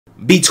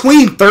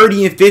Between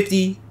 30 and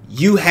 50,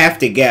 you have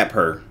to gap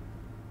her.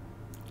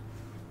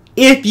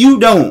 If you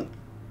don't,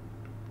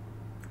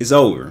 it's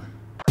over.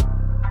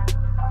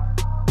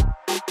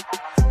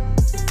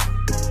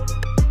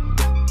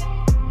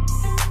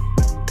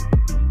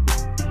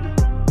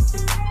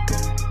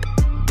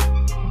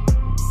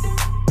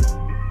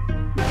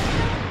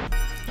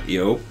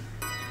 Yo,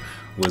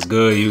 what's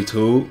good,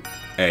 YouTube?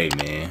 Hey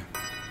man,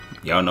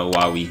 y'all know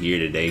why we here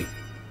today.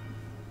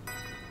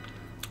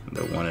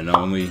 The one and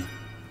only.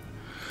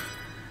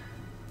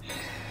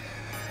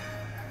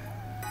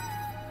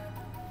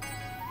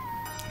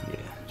 Yeah,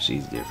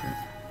 she's different.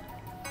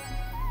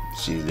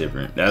 She's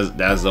different.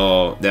 That's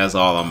all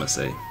I'm gonna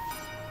say.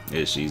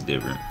 Yeah, she's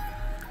different.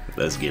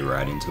 Let's get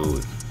right into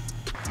it.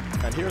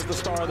 And here's the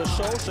star of the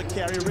show,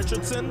 SHA'CARRI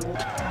Richardson.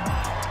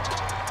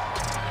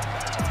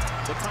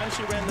 The time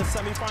she ran the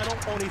semi-final,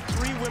 only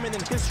 3 women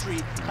in history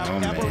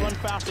have ever run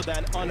faster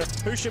than under.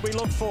 Who should we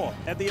look for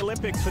at the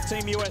Olympics for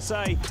Team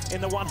USA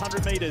in the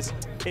 100 meters?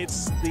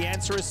 The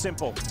answer is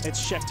simple. It's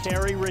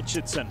SHA'CARRI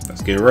Richardson.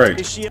 Let's get it right.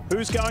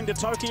 Who's going to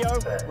Tokyo?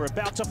 We're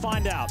about to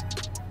find out.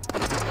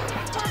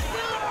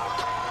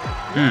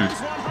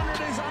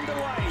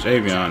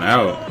 Javion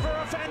out.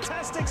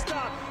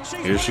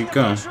 Here she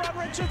comes. Here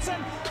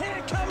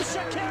comes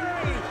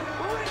SHA'CARRI.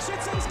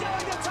 Richardson's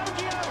going to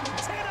Tokyo.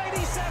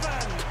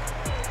 10:87.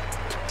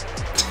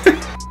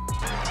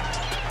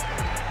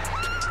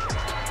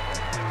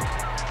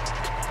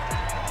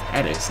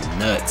 That is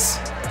nuts.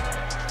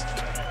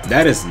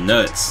 That is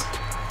nuts.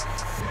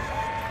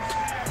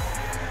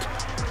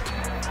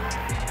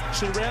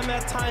 She ran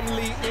that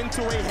timely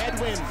into a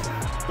headwind.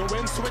 The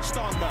wind switched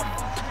on them.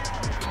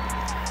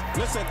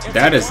 Listen,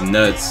 that is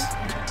nuts.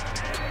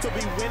 To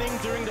be winning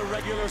during the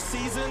regular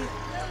season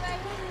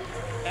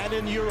and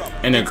in Europe.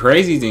 And the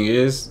crazy thing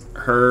is,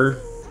 her,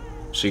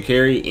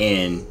 SHA'CARRI,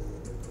 and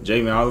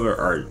Jamie Oliver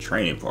are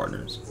training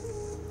partners.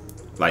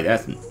 Like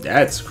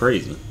that's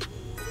crazy.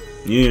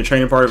 You need a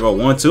training partner go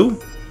 1-2?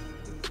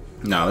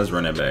 No, let's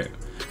run that back.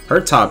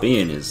 Her top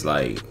end is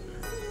like,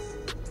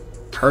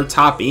 her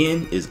top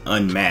end is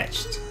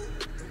unmatched.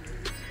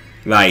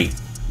 Like,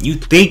 you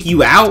think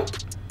you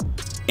out,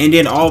 and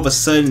then all of a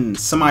sudden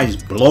somebody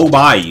just blow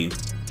by you.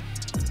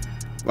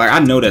 Like, I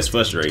know that's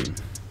frustrating.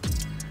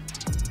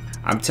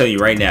 I'm telling you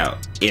right now,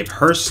 if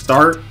her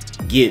start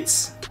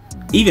gets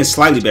even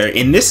slightly better,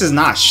 and this is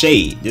not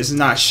shade. This is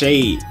not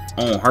shade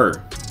on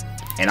her.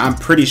 And I'm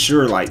pretty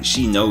sure like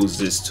she knows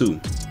this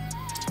too.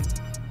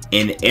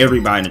 And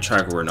everybody in the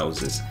track world knows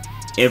this.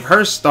 If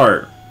her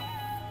start,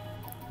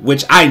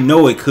 which I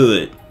know it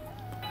could,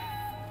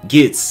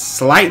 gets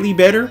slightly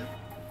better,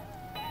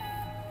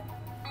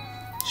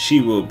 she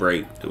will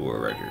break the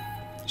world record.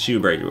 She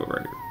will break the world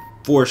record.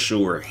 For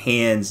sure,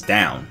 hands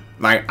down.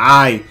 Like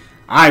I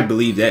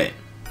believe that.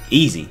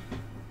 Easy.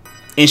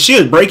 And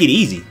she'll break it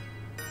easy.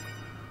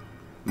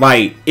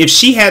 Like if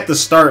she had the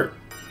start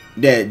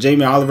that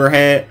Jamie Oliver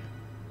had,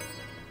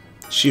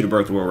 she'd have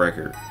broke the world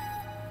record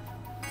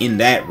in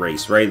that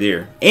race right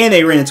there. And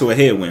they ran into a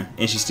headwind,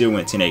 and she still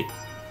went 10-8.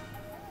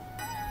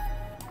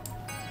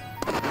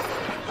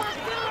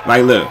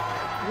 Like, look,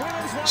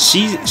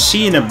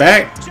 she in the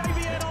back,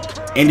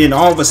 and then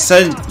all of a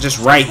sudden, just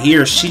right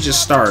here, she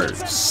just started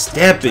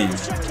stepping.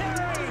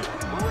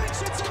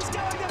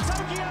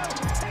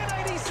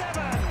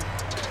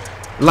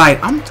 Like,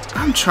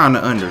 I'm trying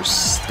to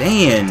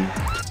understand.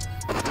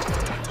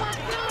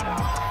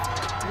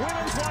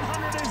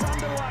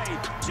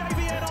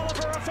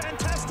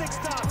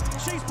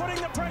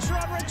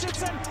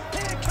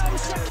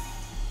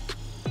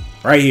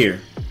 Right here.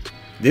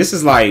 This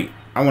is like,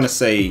 I want to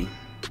say,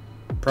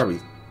 probably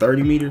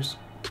 30 meters.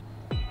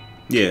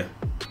 Yeah.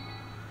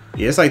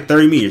 Yeah, it's like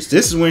 30 meters.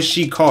 This is when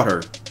she caught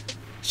her.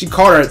 She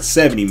caught her at the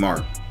 70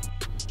 mark.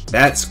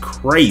 That's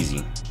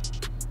crazy.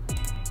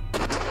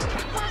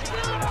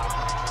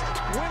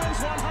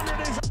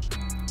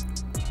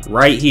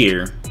 Right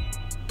here.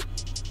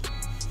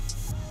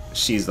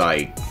 She's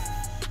like,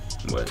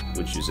 what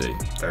would you say?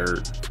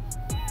 3rd,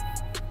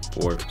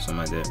 4th, something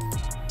like that.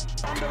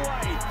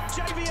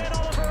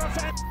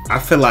 I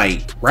feel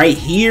like right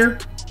here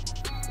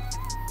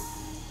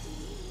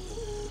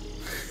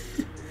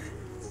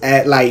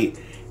at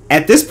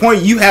this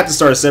point you have to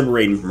start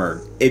separating from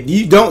her. If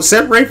you don't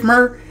separate from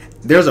her,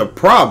 there's a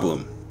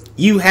problem.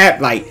 You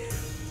have like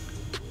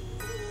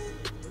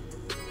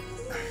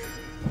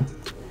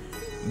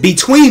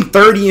between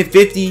 30 and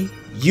 50,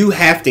 you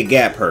have to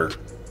gap her.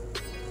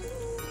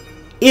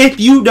 If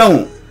you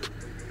don't,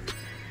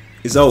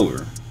 it's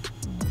over.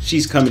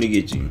 She's coming to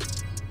get you.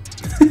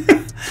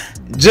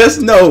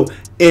 Just know,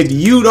 if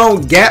you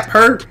don't gap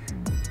her,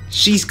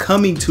 she's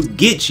coming to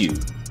get you.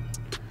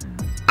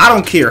 I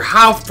don't care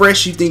how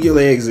fresh you think your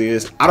legs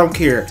is. I don't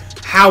care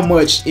how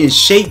much in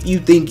shape you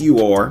think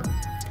you are.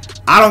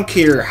 I don't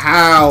care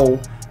how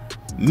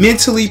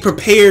mentally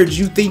prepared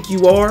you think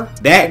you are.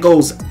 That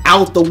goes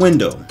out the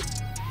window.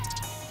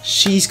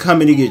 She's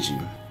coming to get you.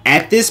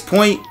 At this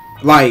point,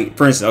 like,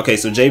 for instance, okay,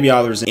 so Jamie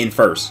Oliver's in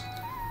first.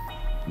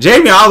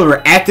 Jamie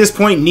Oliver at this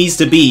point needs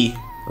to be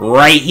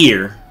right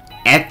here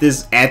at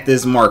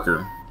this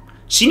marker.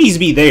 She needs to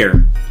be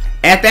there.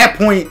 At that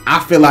point, I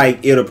feel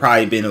like it'll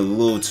probably been a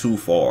little too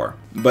far.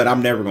 But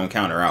I'm never gonna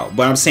count her out.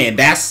 But I'm saying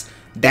that's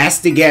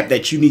the gap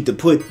that you need to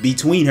put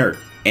between her.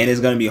 And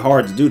it's gonna be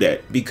hard to do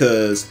that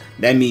because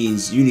that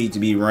means you need to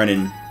be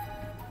running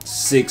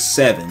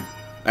 6'7"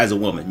 as a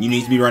woman. You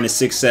need to be running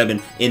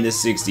 6'7" in the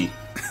 60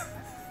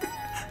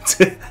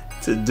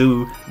 to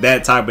do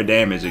that type of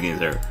damage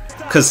against her.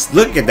 Cause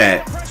look at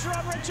that.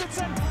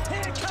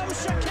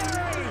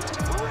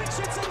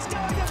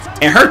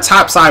 And her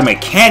topside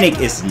mechanic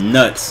is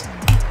nuts.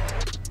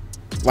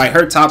 Like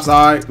her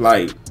topside,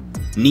 like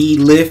knee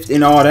lift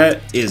and all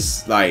that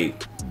is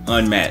like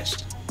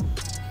unmatched.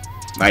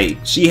 Like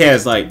she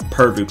has like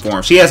perfect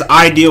form. She has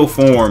ideal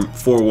form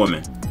for a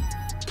woman.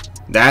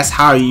 That's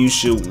how you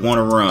should want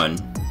to run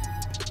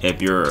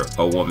if you're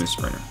a woman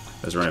sprinter.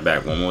 Let's run it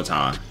back one more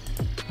time.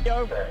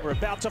 We're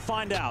about to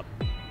find out.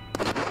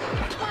 Women's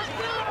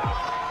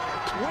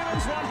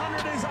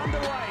 100 is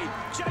underway.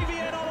 JV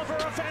and Oliver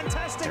are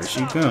fantastic. There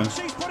she comes.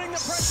 She's putting the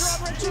pressure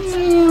on Richardson.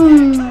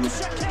 Here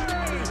comes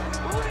SHA'CARRI.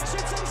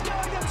 Richardson's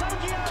going to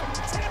Tokyo.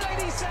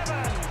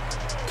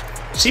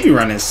 10:87. She be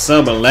running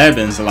sub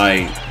 11s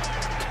like.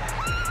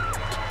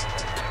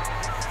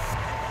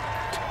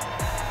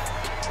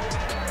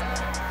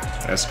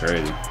 That's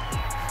crazy.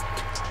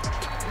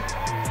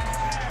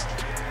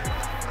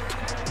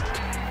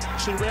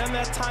 She ran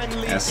that time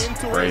lead That's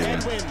into crazy. a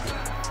headwind.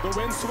 The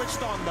wind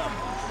switched on them.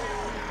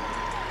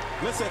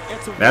 Listen,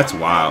 it's That's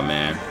wild,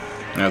 man.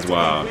 That's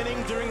wild.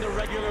 winning during the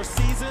regular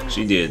season.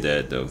 She did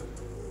that though.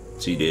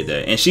 She did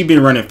that, and she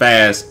been running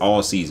fast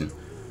all season.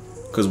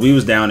 Cause we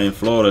was down in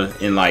Florida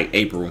in like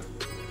April,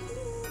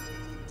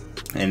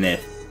 and then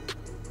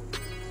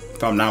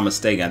if I'm not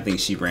mistaken, I think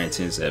she ran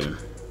 10.7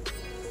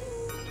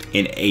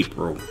 in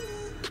April.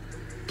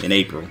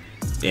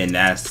 And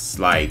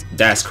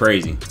that's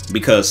crazy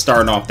because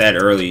starting off that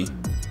early,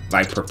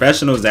 like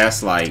professionals,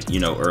 that's like, you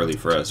know, early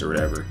for us or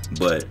whatever.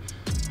 But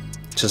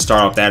to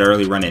start off that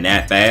early running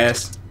that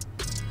fast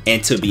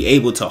and to be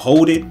able to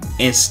hold it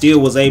and still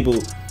was able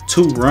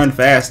to run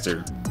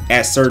faster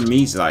at certain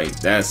meets, like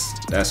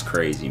that's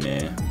crazy,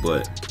 man.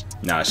 But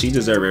nah, she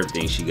deserved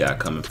everything she got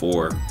coming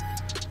for her.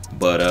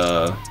 But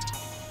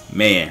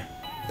man,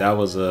 that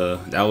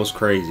was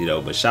crazy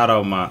though. But shout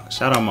out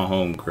my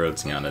home girl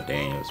Tiana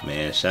Daniels,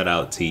 man. Shout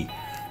out T.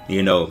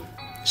 You know,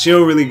 she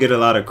don't really get a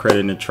lot of credit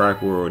in the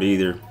track world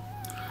either,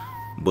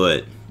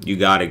 but you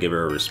gotta give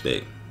her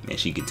respect. And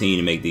she continue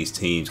to make these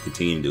teams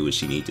continue to do what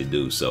she need to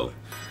do. So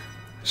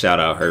shout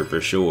out her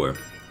for sure.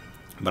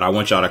 But I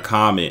want y'all to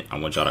comment. I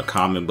want y'all to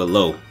comment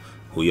below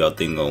who y'all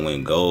think gonna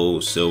win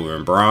gold, silver,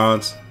 and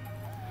bronze.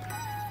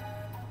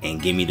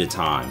 And give me the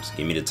times.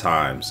 Give me the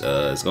times.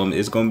 It's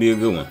gonna be a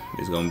good one.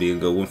 It's gonna be a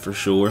good one for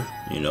sure.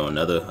 You know,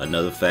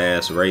 another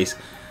fast race.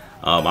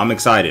 I'm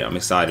excited. I'm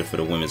excited for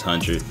the women's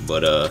 100.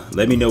 But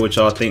let me know what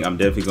y'all think. I'm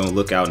definitely gonna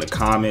look out in the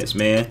comments,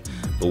 man.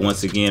 But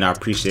once again, I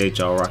appreciate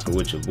y'all rocking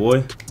with your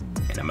boy,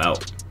 and I'm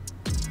out.